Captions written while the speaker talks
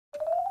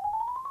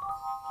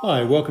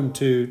Hi, welcome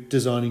to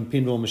Designing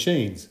Pinball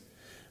Machines.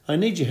 I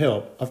need your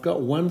help. I've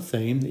got one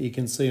theme that you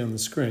can see on the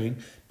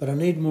screen, but I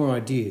need more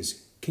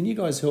ideas. Can you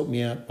guys help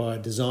me out by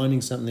designing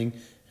something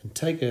and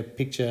take a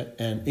picture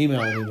and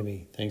email it into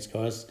me? Thanks,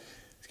 guys.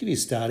 Let's give you a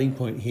starting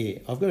point here.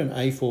 I've got an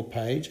A4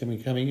 page and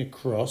we're coming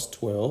across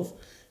 12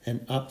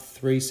 and up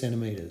 3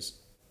 centimetres.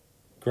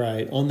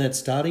 Great. On that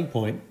starting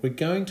point, we're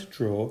going to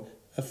draw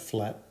a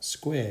flat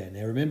square.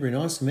 Now remember, in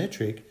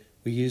isometric,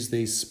 we use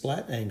these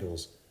splat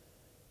angles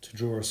to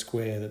draw a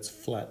square that's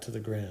flat to the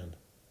ground.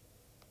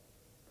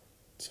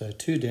 So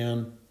 2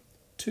 down,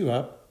 2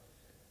 up,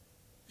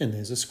 and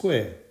there's a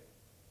square.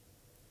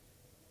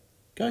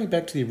 Going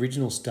back to the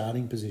original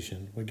starting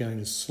position, we're going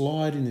to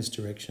slide in this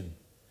direction.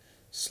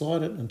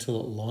 Slide it until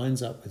it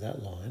lines up with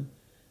that line,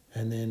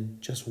 and then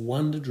just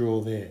 1 to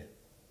draw there.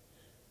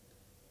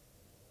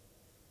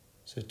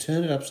 So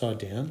turn it upside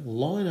down,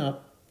 line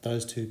up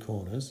those 2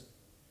 corners,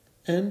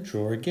 and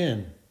draw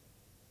again.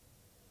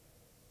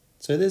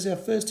 So there's our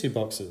first 2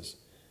 boxes,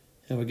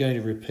 and we're going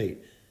to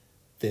repeat.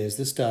 There's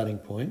the starting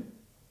point,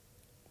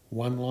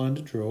 1 line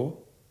to draw,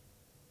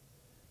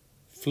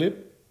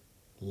 flip,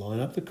 line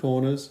up the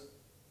corners,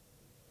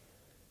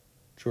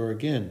 draw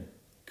again.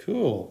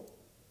 Cool.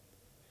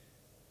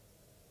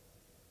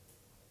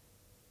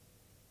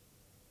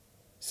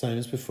 Same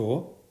as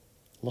before,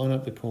 line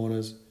up the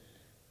corners,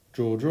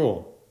 draw,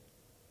 draw.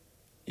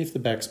 If the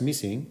back's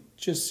missing,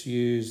 just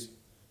use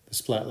the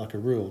splat like a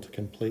rule to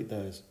complete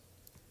those.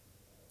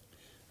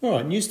 All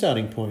right, new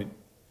starting point.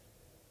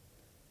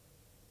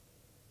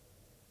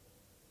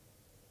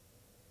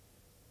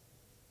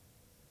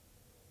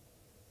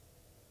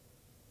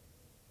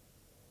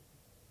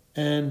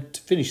 And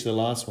to finish the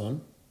last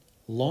one,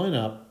 line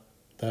up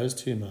those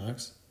 2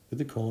 marks with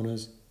the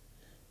corners,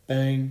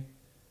 bang,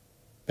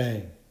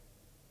 bang.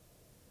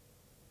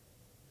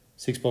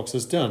 6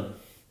 boxes done.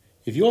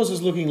 If yours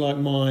is looking like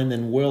mine,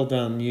 then well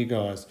done, you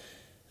guys.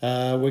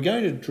 We're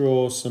going to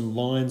draw some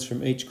lines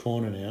from each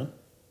corner now.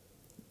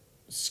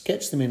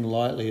 Sketch them in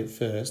lightly at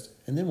first,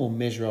 and then we'll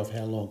measure off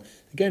how long.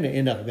 They're going to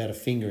end up about a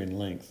finger in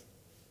length.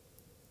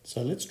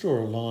 So let's draw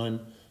a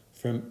line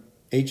from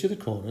each of the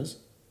corners.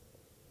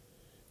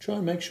 Try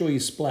and make sure you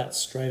splat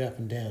straight up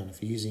and down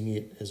if you're using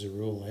it as a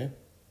rule there.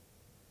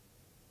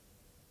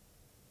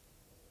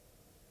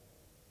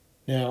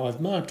 Now I've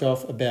marked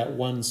off about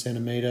 1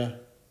 centimetre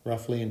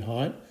roughly in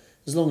height,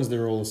 as long as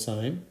they're all the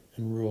same,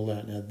 and rule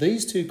out. Now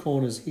these 2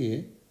 corners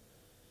here,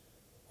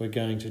 we're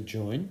going to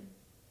join.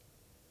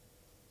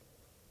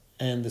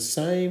 And the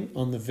same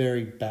on the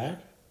very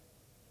back.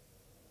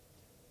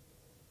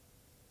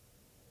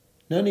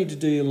 No need to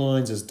do your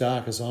lines as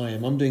dark as I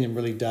am. I'm doing them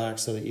really dark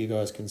so that you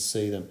guys can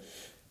see them.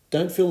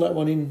 Don't fill that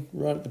one in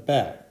right at the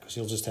back because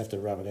you'll just have to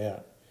rub it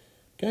out.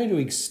 Going to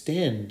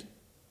extend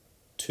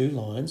 2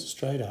 lines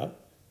straight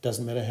up.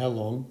 Doesn't matter how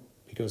long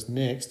because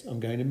next I'm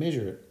going to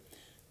measure it.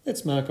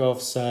 Let's mark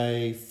off,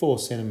 say, 4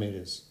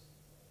 centimetres.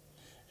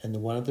 And the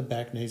one at the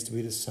back needs to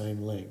be the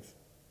same length.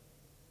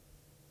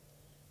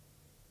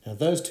 Now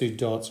those 2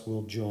 dots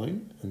will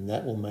join and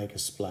that will make a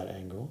splat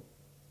angle.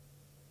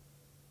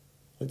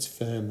 Let's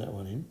firm that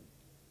one in.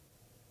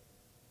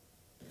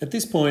 At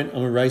this point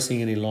I'm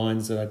erasing any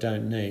lines that I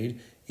don't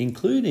need,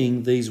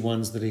 including these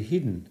ones that are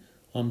hidden.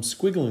 I'm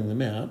squiggling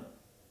them out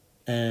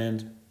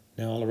and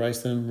now I'll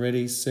erase them.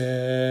 Ready,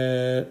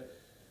 set,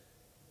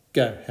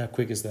 go. How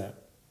quick is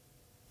that?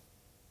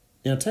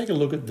 Now take a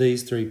look at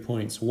these 3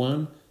 points.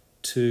 1,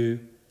 2,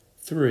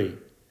 3.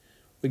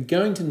 We're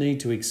going to need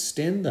to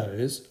extend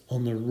those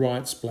on the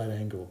right splat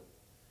angle.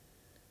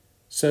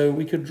 So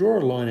we could draw a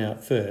line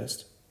out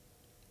first.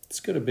 It's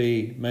got to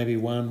be maybe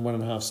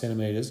 1.5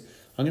 centimetres.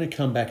 I'm going to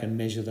come back and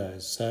measure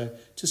those. So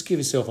just give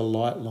yourself a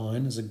light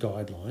line as a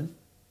guideline.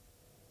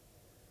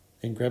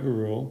 Then grab a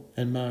rule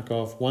and mark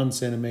off 1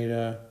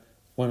 centimetre,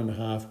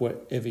 1.5,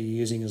 whatever you're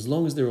using. As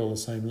long as they're all the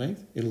same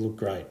length, it'll look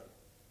great.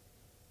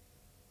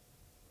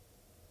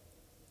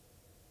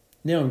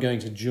 Now I'm going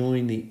to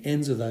join the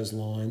ends of those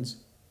lines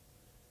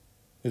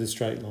with a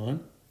straight line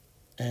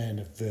and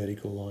a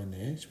vertical line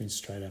there, which means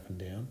straight up and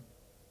down.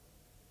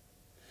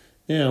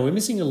 Now we're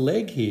missing a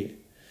leg here,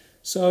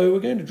 so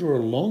we're going to draw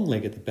a long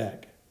leg at the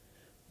back.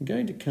 I'm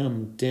going to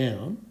come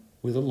down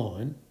with a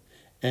line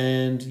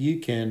and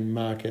you can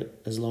mark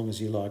it as long as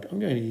you like.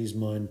 I'm going to use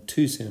mine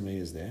 2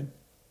 centimetres there.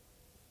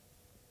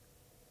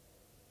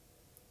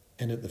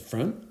 And at the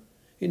front,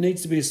 it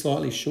needs to be a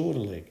slightly shorter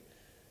leg.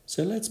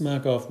 So let's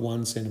mark off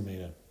 1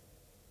 centimetre.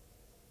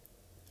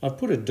 I've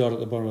put a dot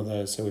at the bottom of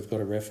those so we've got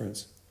a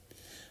reference.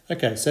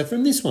 Okay, so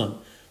from this one,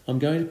 I'm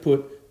going to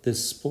put the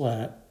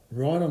splat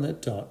right on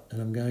that dot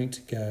and I'm going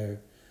to go,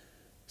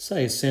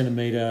 say, 1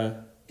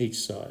 centimetre each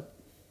side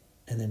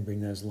and then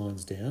bring those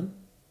lines down.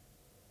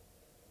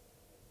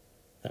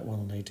 That one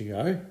will need to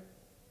go.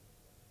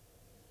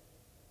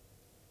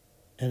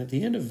 And at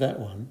the end of that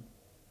one,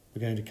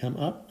 we're going to come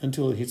up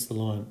until it hits the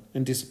line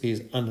and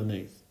disappears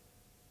underneath.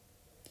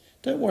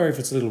 Don't worry if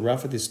it's a little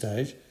rough at this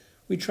stage.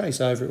 We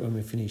trace over it when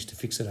we're finished to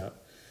fix it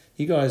up.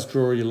 You guys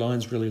draw your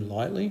lines really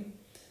lightly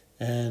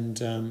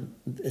and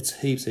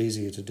it's heaps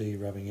easier to do your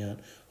rubbing out.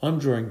 I'm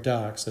drawing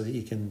dark so that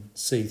you can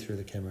see through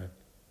the camera.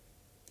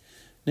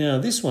 Now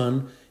this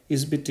one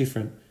is a bit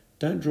different.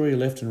 Don't draw your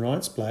left and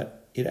right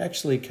splat. It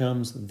actually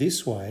comes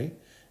this way,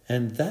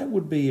 and that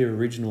would be your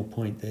original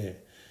point there.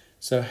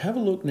 So have a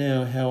look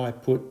now how I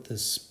put the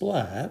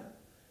splat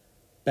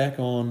back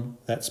on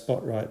that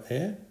spot right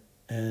there,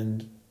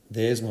 and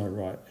there's my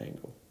right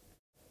angle.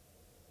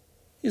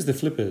 Here's the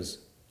flippers.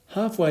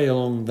 Halfway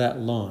along that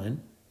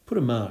line, put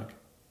a mark.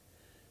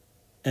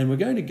 And we're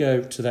going to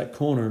go to that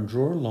corner and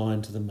draw a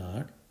line to the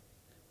mark.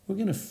 We're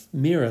going to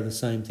mirror the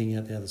same thing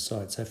out the other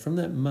side. So from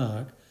that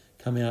mark,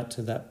 come out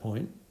to that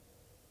point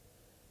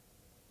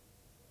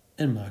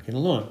and mark in a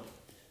line.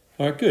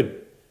 All right,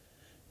 good.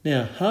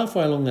 Now,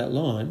 halfway along that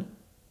line,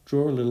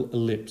 draw a little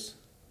ellipse.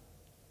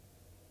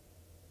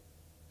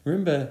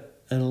 Remember,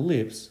 an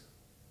ellipse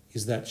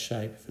is that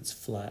shape if it's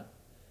flat.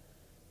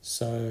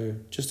 So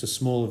just a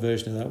smaller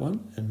version of that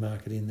one and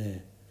mark it in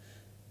there.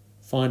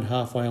 Find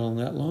halfway along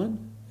that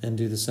line and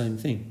do the same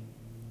thing.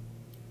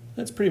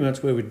 That's pretty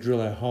much where we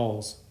drill our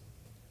holes.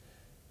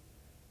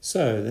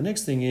 So the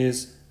next thing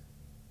is,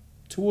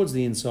 towards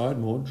the inside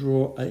more,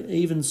 draw an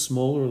even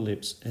smaller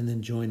ellipse and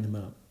then join them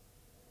up.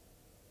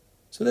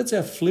 So that's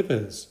our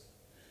flippers.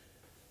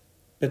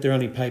 But they're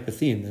only paper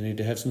thin, they need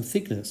to have some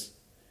thickness.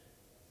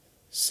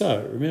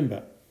 So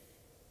remember,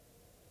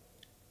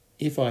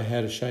 if I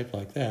had a shape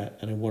like that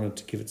and I wanted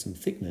to give it some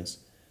thickness,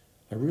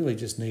 I really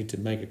just need to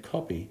make a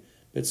copy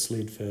but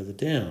slid further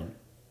down.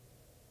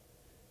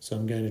 So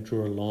I'm going to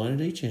draw a line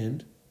at each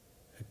end,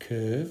 a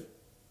curve,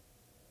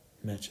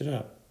 match it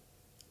up.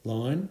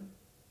 Line,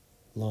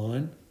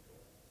 line,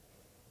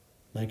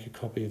 make a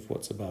copy of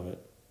what's above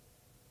it.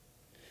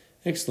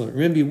 Excellent.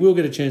 Remember, you will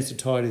get a chance to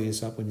tidy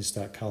this up when you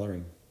start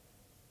colouring.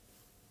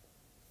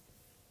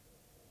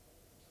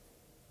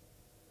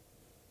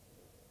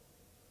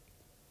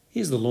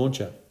 Here's the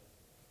launcher.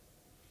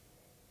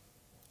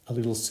 A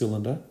little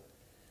cylinder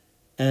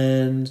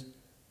and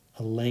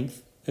a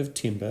length of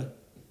timber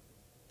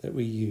that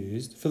we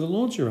used for the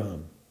launcher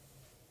arm.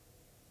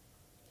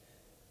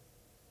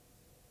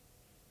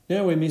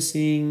 Now we're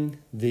missing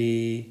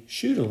the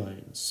shooter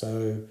lanes,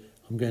 so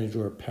I'm going to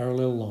draw a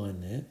parallel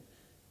line there.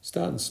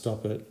 Start and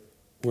stop it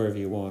wherever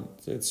you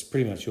want. It's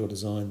pretty much your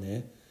design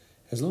there.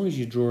 As long as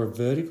you draw a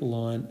vertical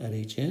line at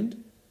each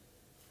end,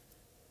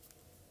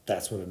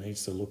 that's what it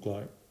needs to look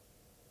like.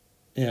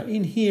 Now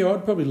in here,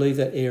 I'd probably leave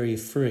that area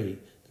free.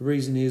 The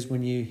reason is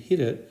when you hit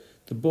it,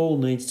 the ball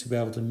needs to be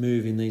able to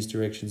move in these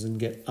directions and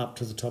get up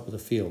to the top of the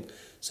field.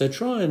 So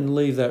try and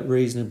leave that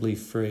reasonably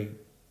free.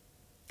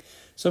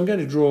 So I'm going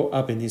to draw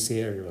up in this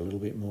area a little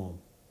bit more. I'm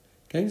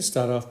going to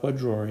start off by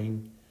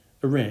drawing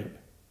a ramp.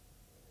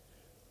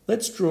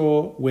 Let's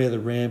draw where the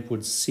ramp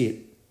would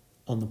sit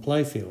on the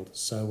playfield.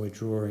 So we're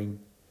drawing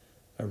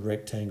a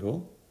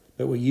rectangle,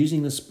 but we're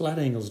using the splat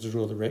angles to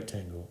draw the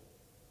rectangle.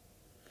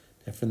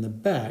 Now from the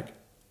back,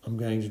 I'm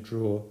going to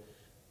draw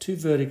two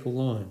vertical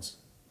lines.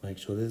 Make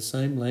sure they're the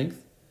same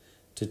length.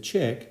 To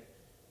check,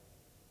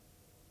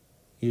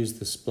 use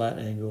the splat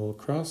angle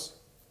across.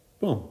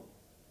 Boom.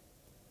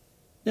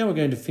 Now we're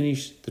going to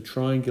finish the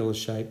triangular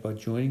shape by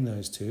joining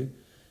those two.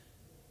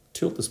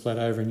 Tilt the splat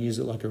over and use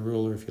it like a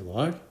ruler if you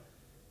like.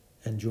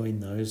 And join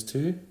those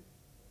two.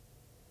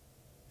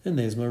 And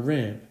there's my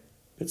ramp.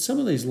 But some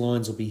of these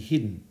lines will be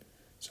hidden,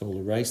 so we'll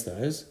erase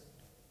those.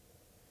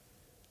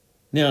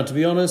 Now, to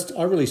be honest,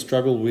 I really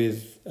struggle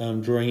with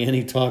drawing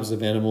any types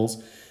of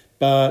animals,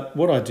 but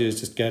what I do is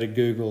just go to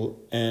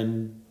Google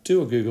and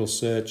do a Google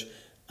search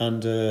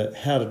under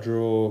how to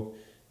draw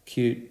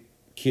cute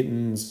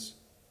kittens,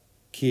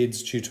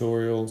 kids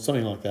tutorial,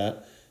 something like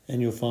that,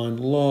 and you'll find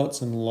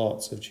lots and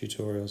lots of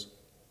tutorials.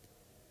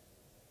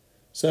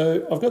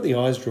 So I've got the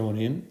eyes drawn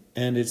in,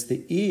 and it's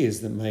the ears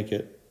that make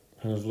it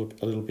kind of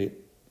look a little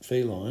bit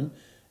feline,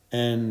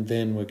 and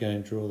then we're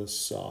going to draw the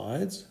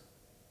sides.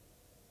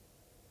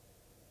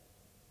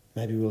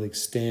 Maybe we'll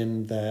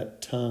extend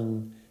that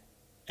tongue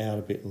out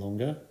a bit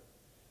longer.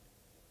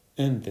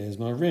 And there's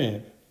my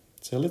ramp.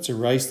 So let's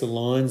erase the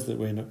lines that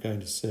we're not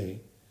going to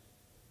see.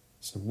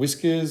 Some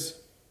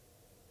whiskers.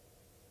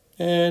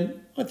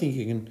 And I think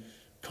you can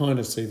kind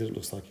of see that it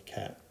looks like a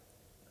cat.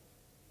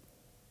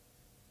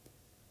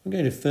 I'm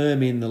going to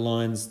firm in the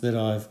lines that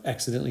I've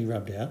accidentally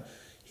rubbed out.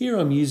 Here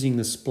I'm using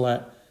the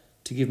splat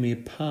to give me a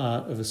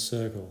part of a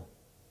circle.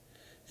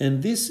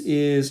 And this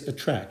is a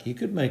track. You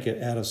could make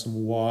it out of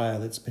some wire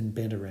that's been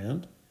bent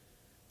around.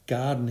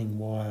 Gardening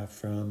wire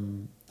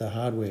from the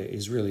hardware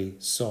is really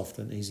soft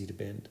and easy to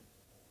bend.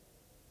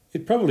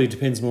 It probably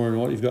depends more on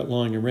what you've got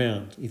lying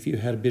around. If you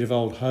had a bit of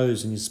old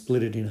hose and you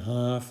split it in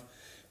half,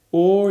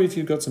 or if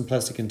you've got some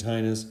plastic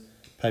containers,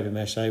 paper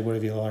mache,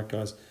 whatever you like,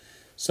 guys.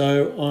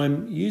 So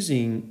I'm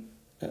using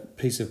a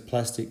piece of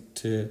plastic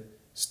to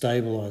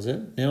stabilise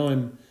it. Now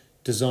I'm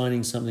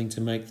designing something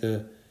to make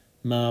the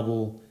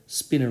marble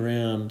spin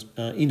around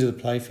into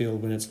the playfield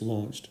when it's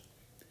launched.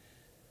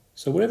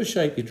 So whatever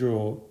shape you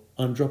draw,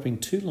 I'm dropping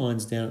two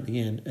lines down at the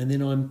end, and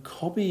then I'm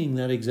copying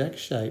that exact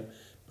shape,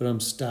 but I'm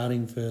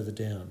starting further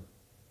down.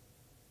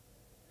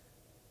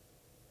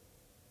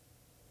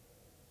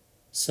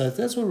 So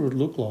that's what it would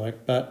look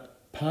like,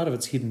 but part of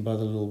it's hidden by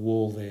the little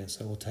wall there,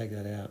 so we'll take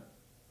that out.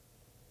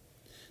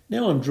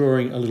 Now I'm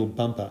drawing a little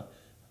bumper.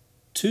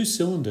 2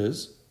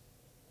 cylinders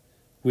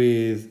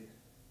with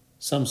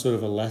some sort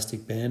of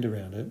elastic band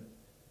around it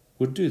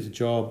would do the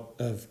job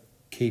of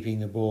keeping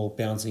the ball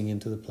bouncing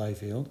into the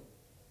playfield.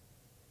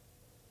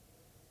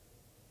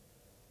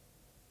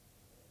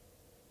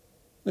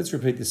 Let's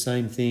repeat the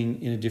same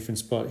thing in a different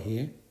spot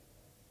here.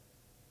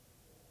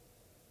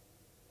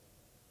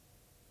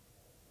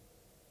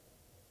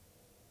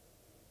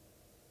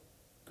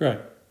 Great.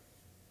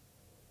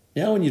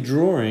 Now when you're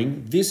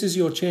drawing, this is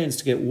your chance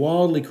to get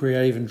wildly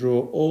creative and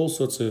draw all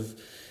sorts of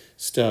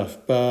stuff.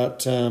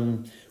 But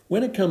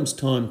when it comes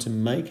time to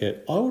make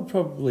it, I would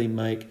probably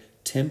make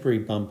temporary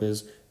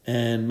bumpers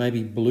and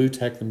maybe blue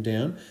tack them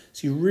down,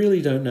 so you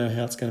really don't know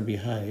how it's going to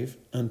behave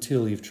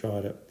until you've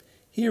tried it.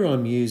 Here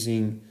I'm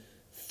using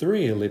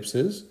 3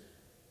 ellipses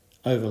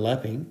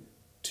overlapping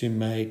to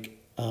make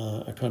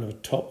a kind of a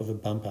top of a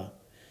bumper.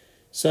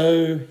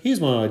 So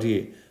here's my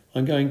idea.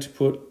 I'm going to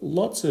put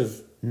lots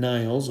of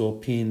nails or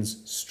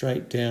pins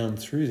straight down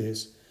through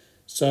this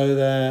so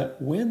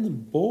that when the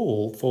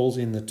ball falls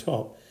in the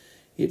top,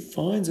 it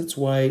finds its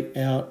way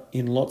out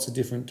in lots of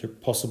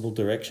different possible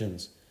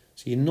directions.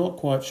 So you're not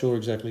quite sure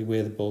exactly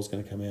where the ball's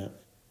going to come out.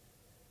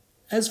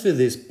 As for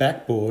this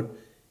backboard,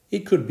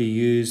 it could be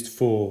used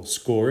for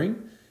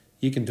scoring.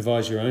 You can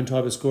devise your own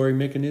type of scoring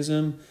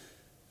mechanism.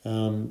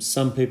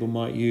 Some people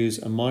might use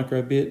a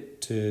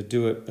microbit to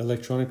do it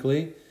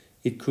electronically.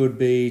 It could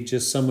be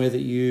just somewhere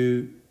that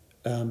you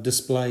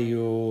display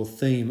your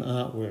theme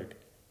artwork.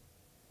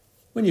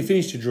 When you've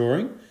finished your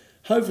drawing,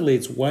 hopefully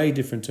it's way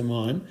different to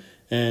mine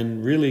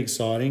and really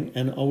exciting,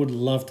 and I would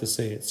love to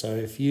see it. So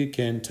if you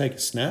can take a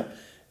snap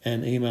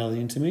and email it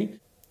in to me.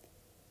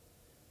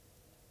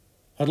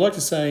 I'd like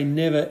to say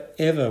never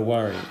ever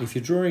worry. If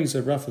your drawings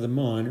are rougher than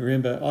mine,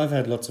 remember I've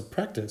had lots of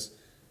practice.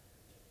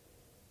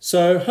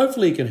 So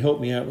hopefully you can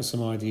help me out with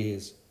some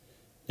ideas.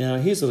 Now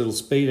here's a little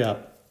speed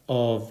up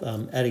of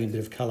adding a bit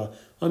of colour.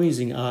 I'm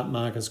using art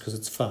markers because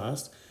it's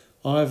fast.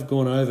 I've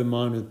gone over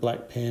mine with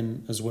black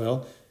pen as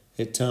well.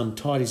 It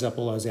tidies up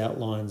all those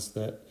outlines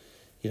that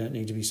you don't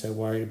need to be so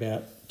worried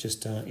about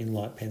just in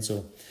light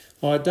pencil.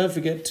 All right, don't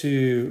forget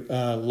to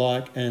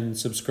like and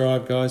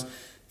subscribe, guys.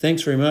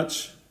 Thanks very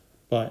much.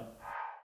 Bye.